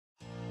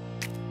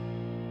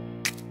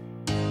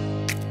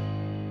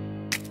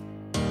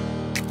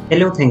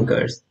Hello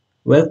thinkers,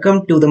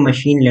 welcome to the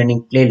machine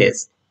learning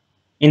playlist.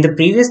 In the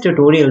previous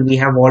tutorial we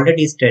have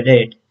already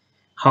studied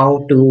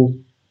how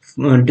to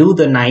do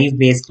the naive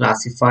Bayes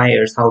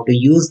classifiers, how to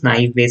use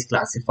naive Bayes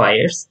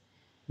classifiers.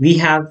 We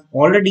have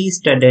already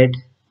studied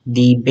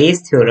the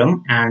Bayes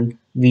theorem and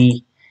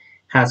we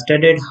have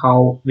studied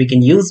how we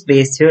can use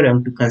Bayes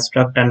theorem to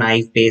construct a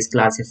naive Bayes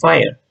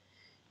classifier.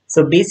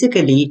 So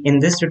basically in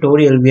this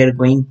tutorial we are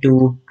going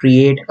to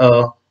create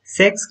a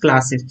sex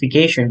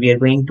classification. We are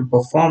going to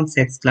perform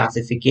sex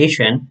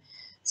classification.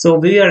 So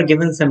we are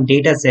given some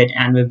data set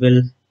and we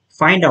will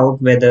find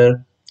out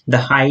whether the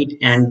height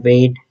and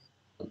weight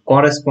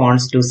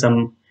corresponds to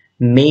some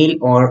male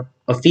or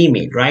a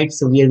female, right?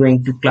 So we are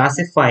going to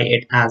classify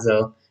it as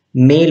a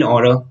male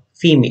or a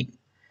female.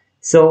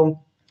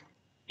 So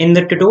in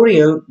the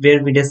tutorial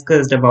where we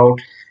discussed about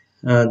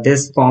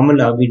this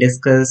formula, we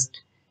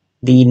discussed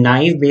the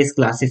naive Bayes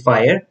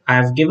classifier. I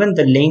have given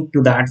the link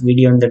to that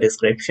video in the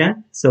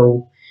description.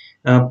 So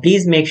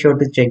please make sure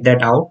to check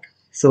that out.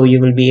 So you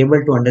will be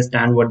able to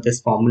understand what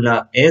this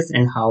formula is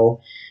and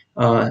how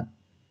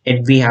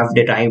we have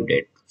derived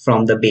it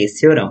from the Bayes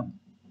theorem.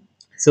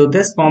 So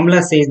this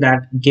formula says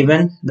that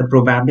given the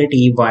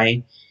probability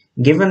y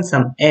given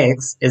some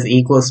x is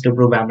equals to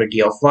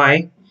probability of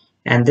y,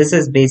 and this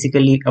is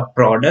basically a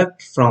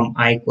product from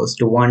I equals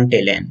to 1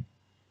 till n,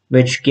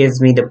 which gives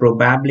me the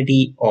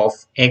probability of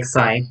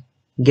xi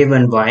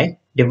given y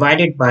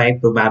divided by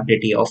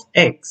probability of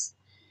x.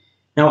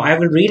 Now I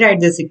will rewrite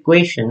this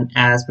equation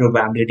as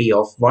probability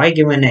of y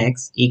given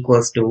x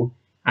equals to,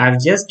 I've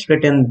just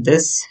written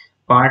this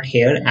part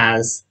here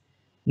as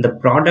the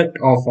product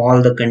of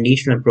all the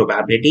conditional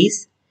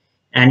probabilities,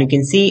 and you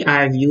can see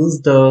I have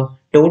used the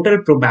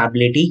total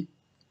probability,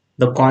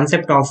 the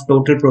concept of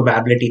total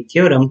probability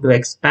theorem, to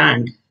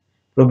expand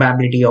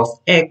probability of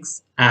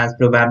x as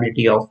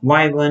probability of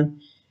y1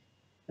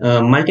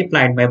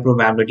 multiplied by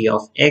probability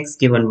of x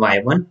given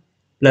y1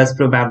 plus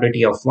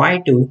probability of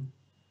y2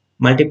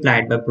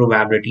 multiplied by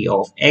probability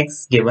of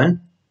x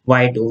given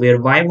y2, where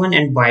y1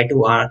 and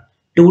y2 are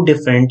two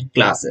different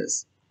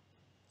classes.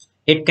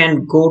 It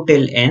can go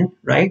till n,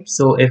 right?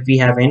 So if we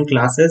have n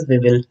classes, we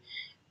will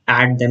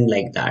add them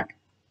like that.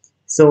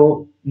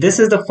 So this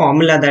is the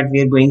formula that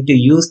we are going to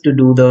use to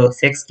do the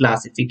sex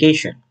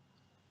classification.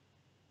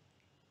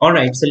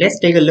 Alright, so let's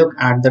take a look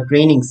at the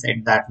training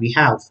set that we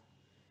have.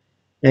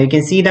 Now you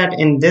can see that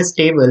in this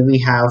table we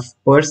have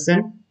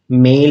person,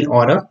 male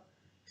or a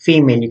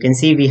female. You can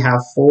see we have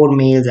 4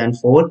 males and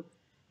 4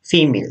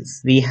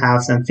 females. We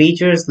have some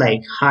features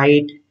like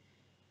height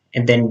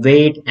and then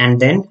weight and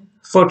then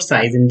foot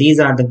size, and these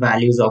are the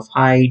values of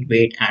height,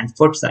 weight and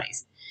foot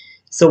size.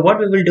 So what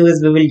we will do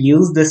is we will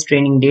use this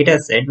training data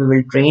set. We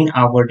will train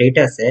our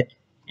data set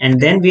and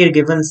then we are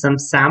given some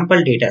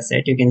sample data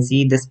set. You can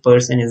see this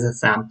person is a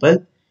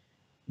sample.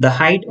 The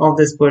height of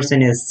this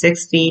person is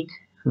 6 feet,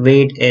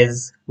 weight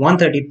is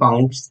 130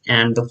 pounds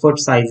and the foot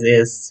size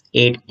is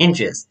 8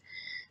 inches.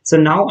 So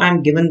now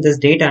I'm given this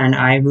data and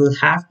I will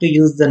have to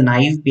use the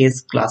naive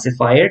Bayes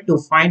classifier to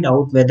find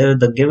out whether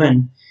the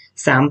given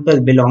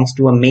sample belongs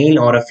to a male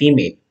or a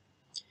female.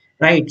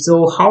 Right,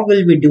 so how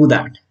will we do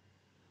that?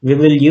 We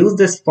will use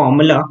this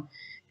formula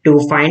to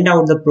find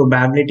out the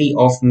probability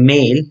of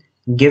male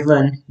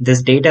given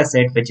this data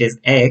set, which is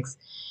x,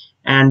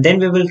 and then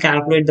we will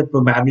calculate the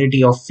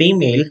probability of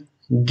female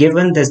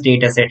given this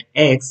data set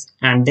x,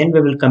 and then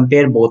we will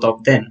compare both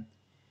of them.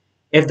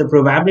 If the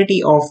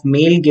probability of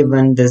male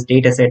given this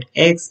data set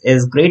x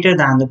is greater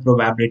than the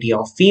probability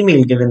of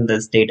female given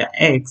this data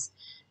x,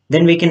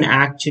 then we can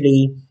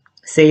actually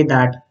say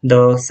that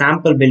the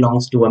sample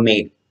belongs to a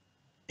male.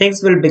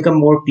 Things will become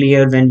more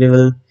clear when we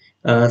will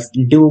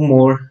do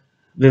more.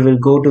 We will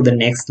go to the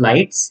next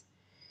slides.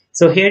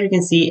 So here you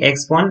can see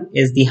x1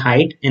 is the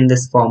height in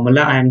this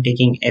formula. I am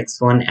taking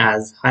x1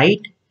 as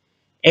height,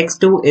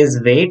 x2 is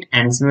weight,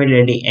 and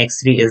similarly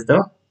x3 is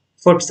the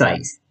foot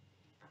size.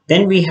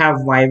 Then we have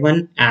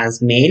y1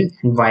 as male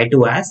and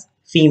y2 as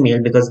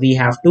female, because we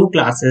have two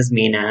classes,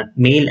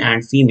 male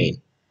and female.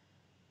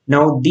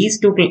 Now these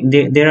two,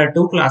 there are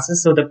two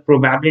classes, so the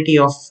probability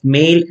of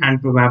male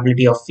and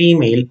probability of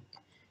female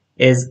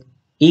is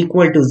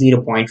equal to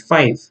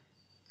 0.5.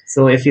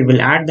 So if you will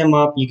add them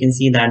up, you can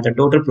see that the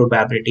total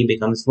probability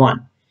becomes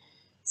 1.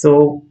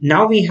 So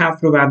now we have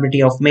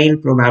probability of male,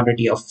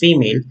 probability of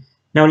female.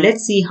 Now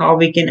let's see how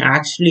we can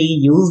actually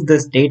use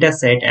this data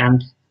set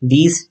and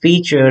these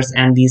features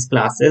and these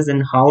classes,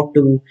 and how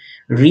to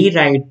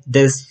rewrite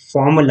this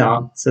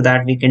formula so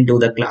that we can do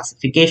the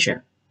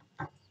classification.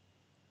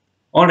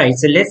 Alright,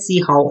 so let's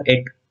see how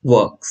it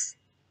works.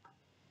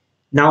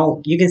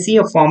 Now you can see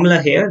a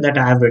formula here that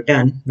I have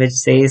written, which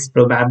says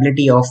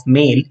probability of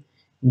male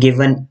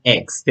given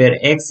x, where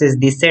x is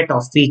the set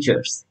of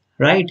features,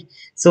 right?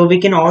 So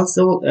we can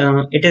also,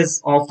 it is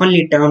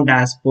oftenly termed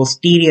as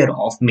posterior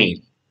of male.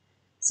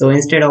 So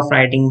instead of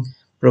writing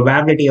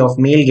probability of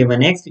male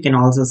given x, we can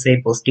also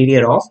say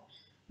posterior of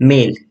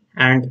male,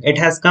 and it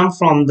has come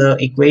from the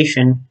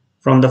equation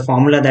from the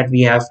formula that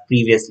we have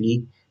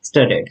previously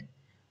studied,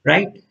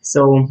 right?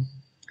 So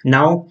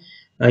now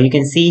you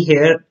can see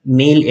here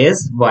male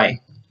is Y.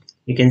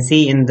 You can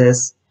see in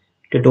this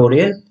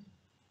tutorial,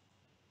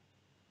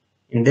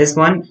 in this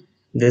one,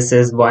 this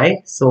is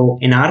Y. So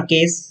in our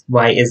case,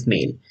 Y is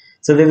male.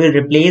 So we will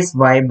replace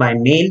Y by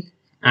male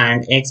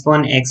and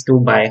x1,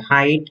 x2 by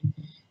height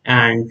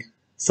and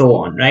so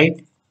on,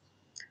 right?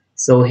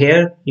 So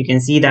here you can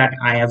see that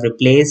I have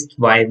replaced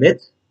Y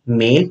with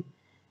male.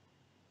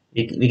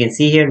 We can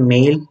see here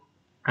male,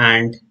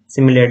 and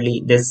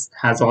similarly this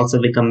has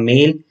also become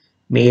male,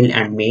 male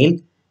and male,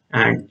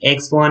 and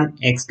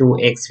x1, x2,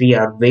 x3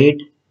 are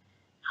weight,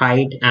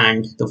 height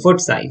and the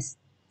foot size.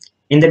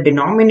 In the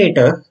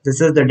denominator,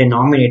 this is the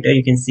denominator,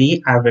 you can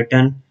see I've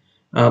written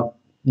uh,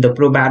 the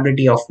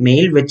probability of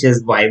male, which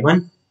is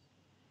y1,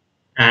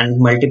 and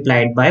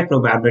multiplied by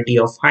probability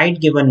of height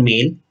given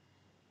male,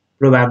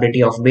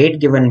 probability of weight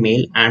given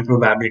male, and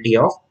probability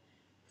of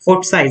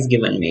foot size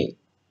given male,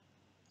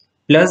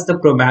 plus the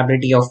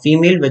probability of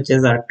female, which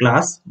is our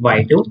class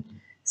y2.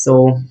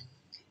 So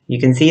you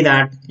can see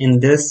that in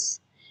this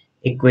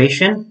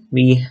equation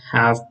we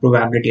have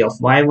probability of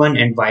y1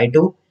 and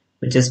y2,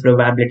 which is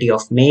probability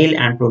of male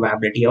and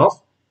probability of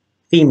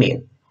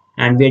female,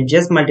 and we're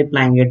just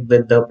multiplying it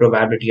with the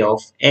probability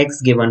of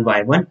x given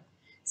y1.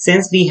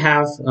 Since we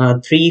have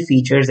three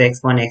features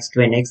x1,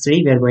 x2 and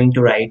x3, we are going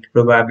to write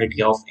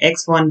probability of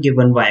x1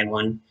 given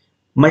y1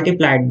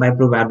 multiplied by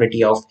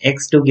probability of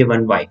x2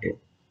 given y2.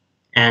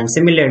 And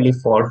similarly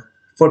for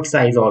foot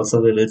size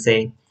also we will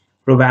say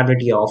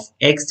probability of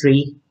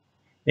x3,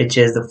 which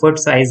is the foot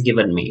size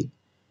given male.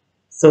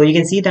 So you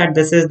can see that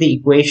this is the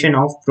equation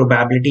of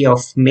probability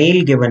of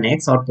male given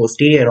x, or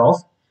posterior of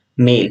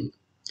male.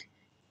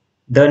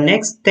 The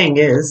next thing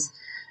is,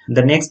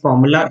 the next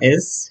formula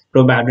is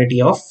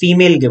probability of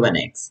female given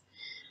x,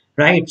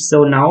 right?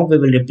 So now we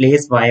will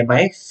replace y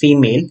by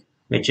female,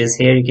 which is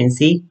here you can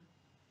see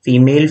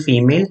female,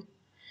 female,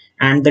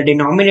 and the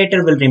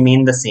denominator will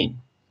remain the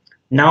same.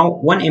 Now,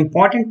 one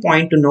important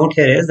point to note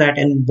here is that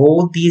in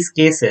both these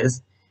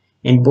cases,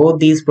 in both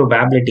these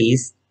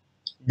probabilities,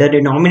 the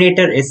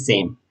denominator is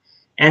same.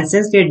 And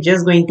since we are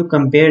just going to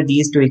compare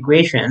these two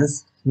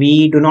equations,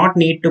 we do not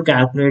need to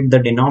calculate the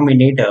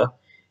denominator.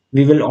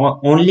 We will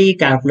only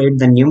calculate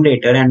the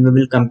numerator and we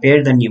will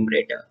compare the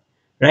numerator,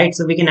 right?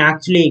 So we can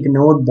actually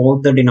ignore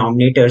both the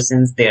denominators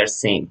since they are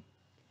same.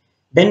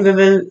 Then we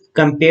will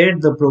compare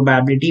the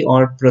probability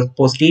or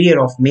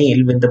posterior of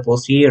male with the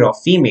posterior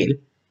of female.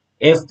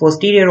 If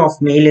posterior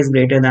of male is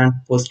greater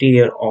than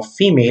posterior of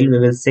female, we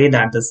will say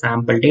that the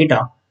sample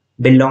data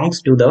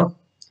belongs to the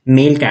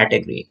male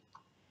category.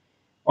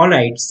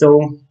 Alright,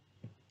 so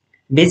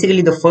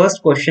basically the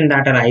first question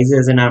that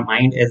arises in our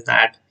mind is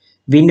that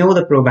we know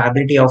the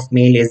probability of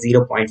male is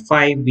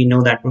 0.5, we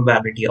know that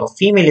probability of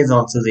female is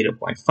also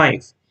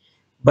 0.5.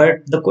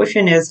 But the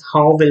question is,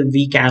 how will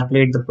we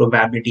calculate the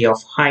probability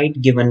of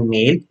height given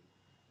male,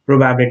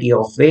 probability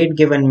of weight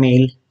given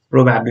male,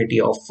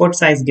 probability of foot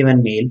size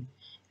given male,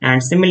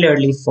 and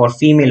similarly for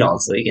female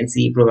also, you can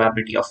see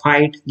probability of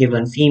height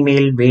given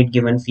female, weight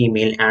given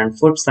female, and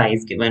foot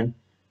size given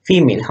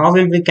female. How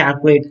will we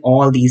calculate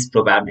all these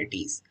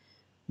probabilities?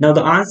 Now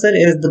the answer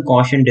is the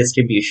Gaussian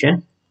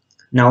distribution.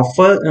 Now,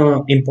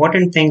 for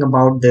important thing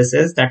about this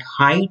is that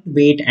height,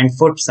 weight, and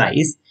foot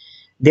size,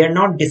 they are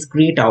not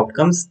discrete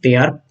outcomes, they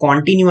are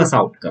continuous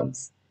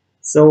outcomes.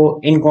 So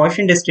in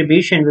Gaussian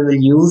distribution, we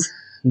will use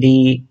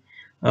the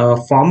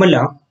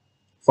formula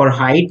for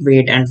height,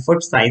 weight, and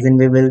foot size, and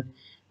we will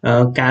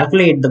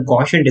calculate the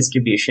Gaussian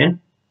distribution.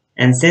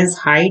 And since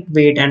height,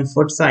 weight, and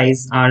foot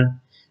size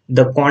are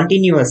the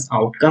continuous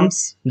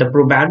outcomes, the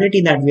probability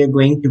that we are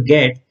going to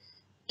get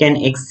can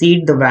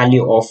exceed the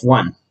value of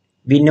 1.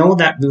 We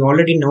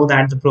already know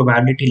that the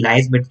probability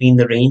lies between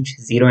the range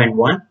 0 and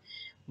 1.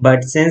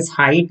 But since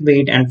height,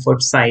 weight, and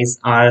foot size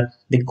are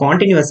the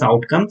continuous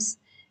outcomes,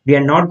 we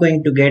are not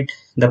going to get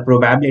the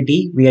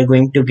probability, we are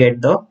going to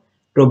get the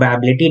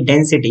probability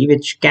density,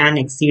 which can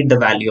exceed the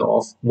value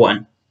of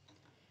 1.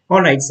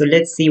 Alright, so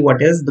let's see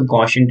what is the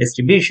Gaussian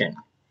distribution.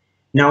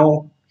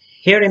 Now,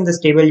 here in this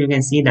table, you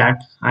can see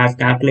that I have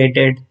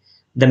calculated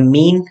the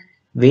mean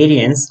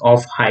variance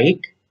of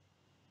height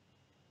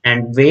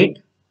and weight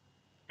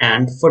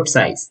and foot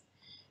size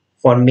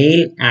for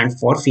male and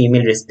for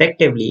female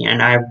respectively, and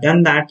I have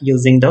done that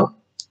using the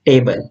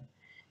table.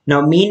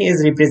 Now mean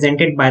is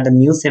represented by the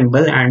mu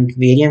symbol and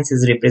variance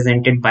is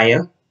represented by a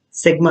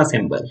sigma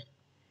symbol.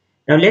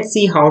 Now let's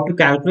see how to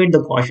calculate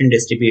the Gaussian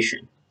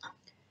distribution.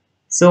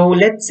 So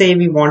let's say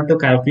we want to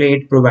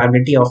calculate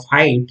probability of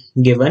height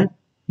given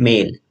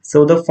male.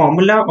 So the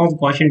formula of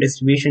Gaussian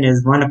distribution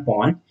is 1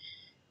 upon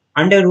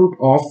under root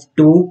of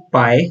 2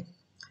 pi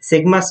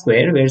sigma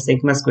square, where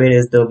sigma square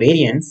is the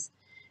variance,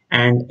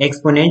 and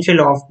exponential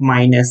of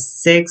minus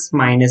 6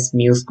 minus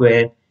mu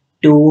square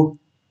 2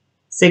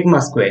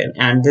 sigma square,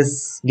 and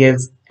this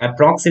gives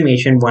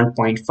approximation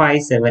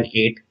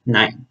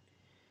 1.5789.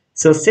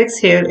 So 6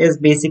 here is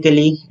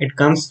basically, it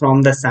comes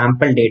from the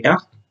sample data.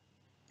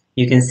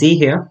 You can see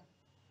here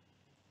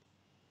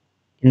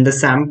in the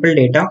sample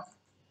data,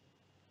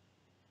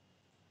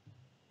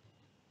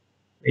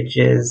 which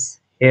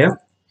is here,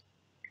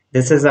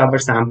 This is our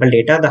sample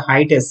data. The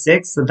height is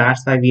 6, so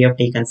that's why we have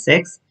taken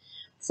 6.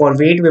 For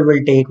weight, we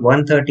will take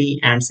 130,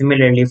 and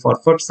similarly for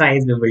foot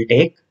size, we will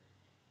take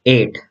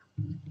 8.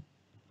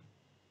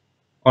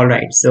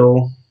 Alright,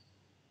 so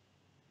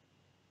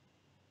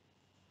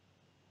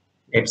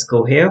let's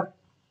go here.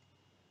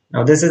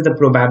 Now this is the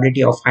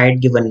probability of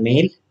height given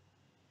male,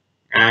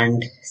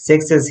 and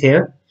 6 is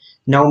here.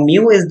 Now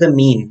mu is the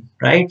mean,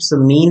 right? So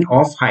mean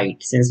of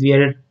height. Since we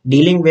are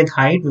dealing with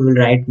height, we will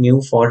write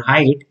mu for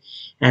height.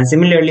 And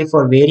similarly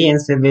for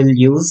variance, we will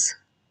use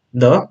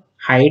the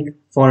height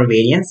for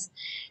variance,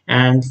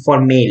 and for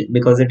male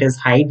because it is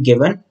height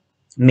given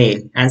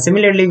male. And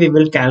similarly, we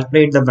will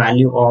calculate the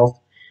value of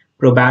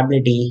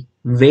probability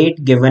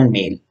weight given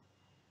male.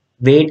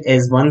 Weight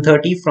is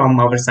 130 from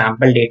our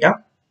sample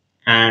data,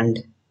 and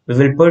we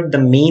will put the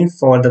mean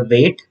for the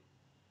weight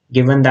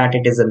given that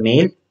it is a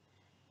male.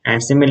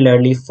 And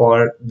similarly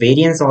for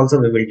variance also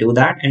we will do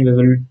that, and we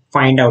will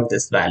find out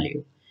this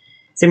value.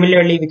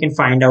 Similarly, we can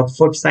find out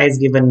foot size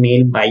given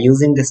male by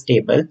using this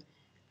table,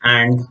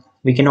 and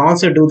we can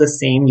also do the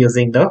same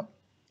using the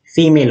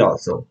female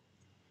also.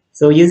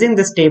 So using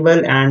this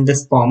table and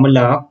this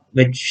formula,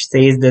 which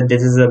says that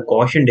this is a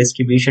Gaussian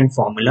distribution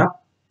formula,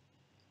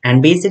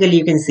 and basically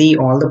you can see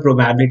all the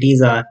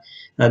probabilities are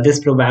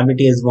this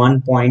probability is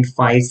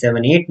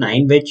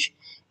 1.5789, which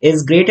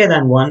is greater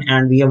than 1,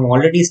 and we have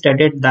already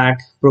studied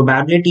that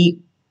probability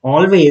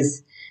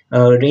always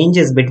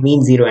ranges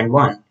between 0 and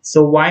 1.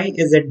 So why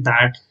is it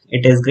that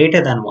it is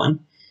greater than 1?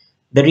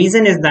 The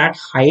reason is that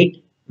height,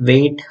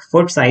 weight,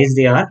 foot size,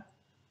 they are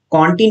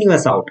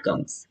continuous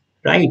outcomes,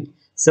 right?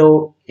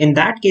 So in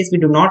that case, we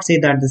do not say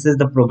that this is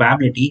the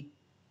probability.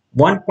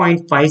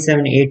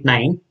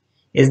 1.5789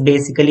 is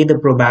basically the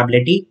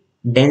probability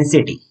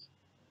density,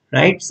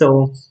 right?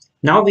 So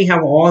now we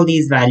have all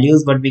these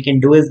values. What we can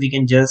do is we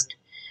can just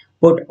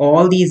put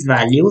all these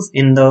values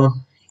in the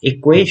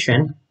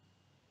equation,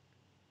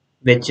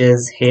 which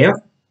is here.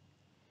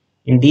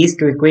 In these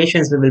two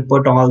equations, we will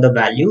put all the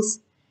values,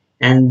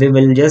 and we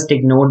will just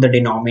ignore the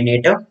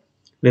denominator.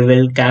 We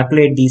will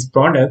calculate these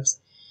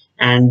products,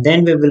 and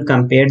then we will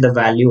compare the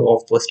value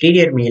of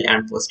posterior male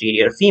and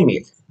posterior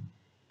female.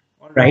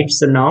 Alright,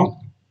 so now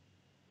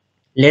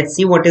let's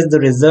see what is the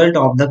result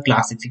of the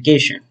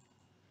classification.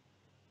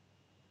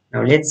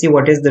 Now let's see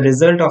what is the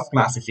result of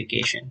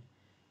classification.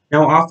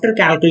 Now after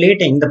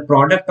calculating the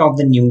product of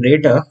the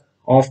numerator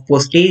of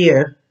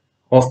posterior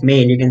of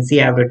male, you can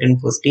see I have written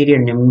posterior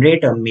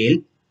numerator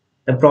male.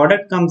 The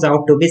product comes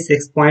out to be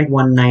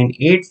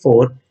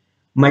 6.1984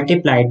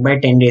 multiplied by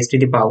 10 raised to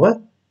the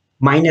power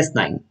minus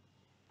 9.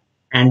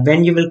 And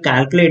when you will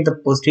calculate the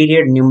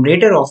posterior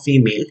numerator of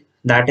female,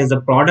 that is the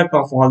product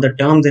of all the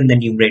terms in the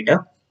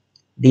numerator,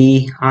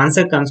 the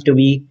answer comes to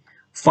be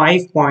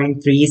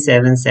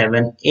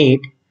 5.3778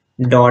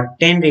 dot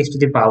 10 raised to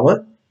the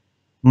power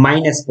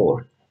minus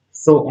 4.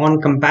 So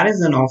on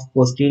comparison of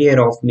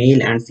posterior of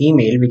male and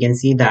female, we can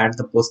see that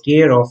the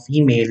posterior of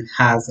female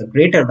has a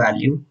greater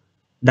value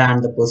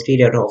than the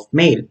posterior of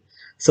male.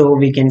 So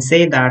we can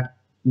say that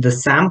the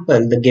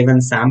sample, the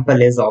given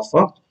sample is of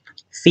a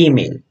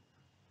female,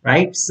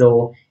 right?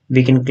 So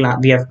we have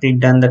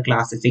done the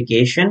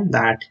classification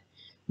that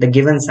the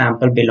given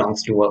sample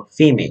belongs to a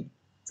female.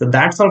 So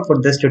that's all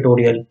for this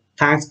tutorial.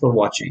 Thanks for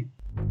watching.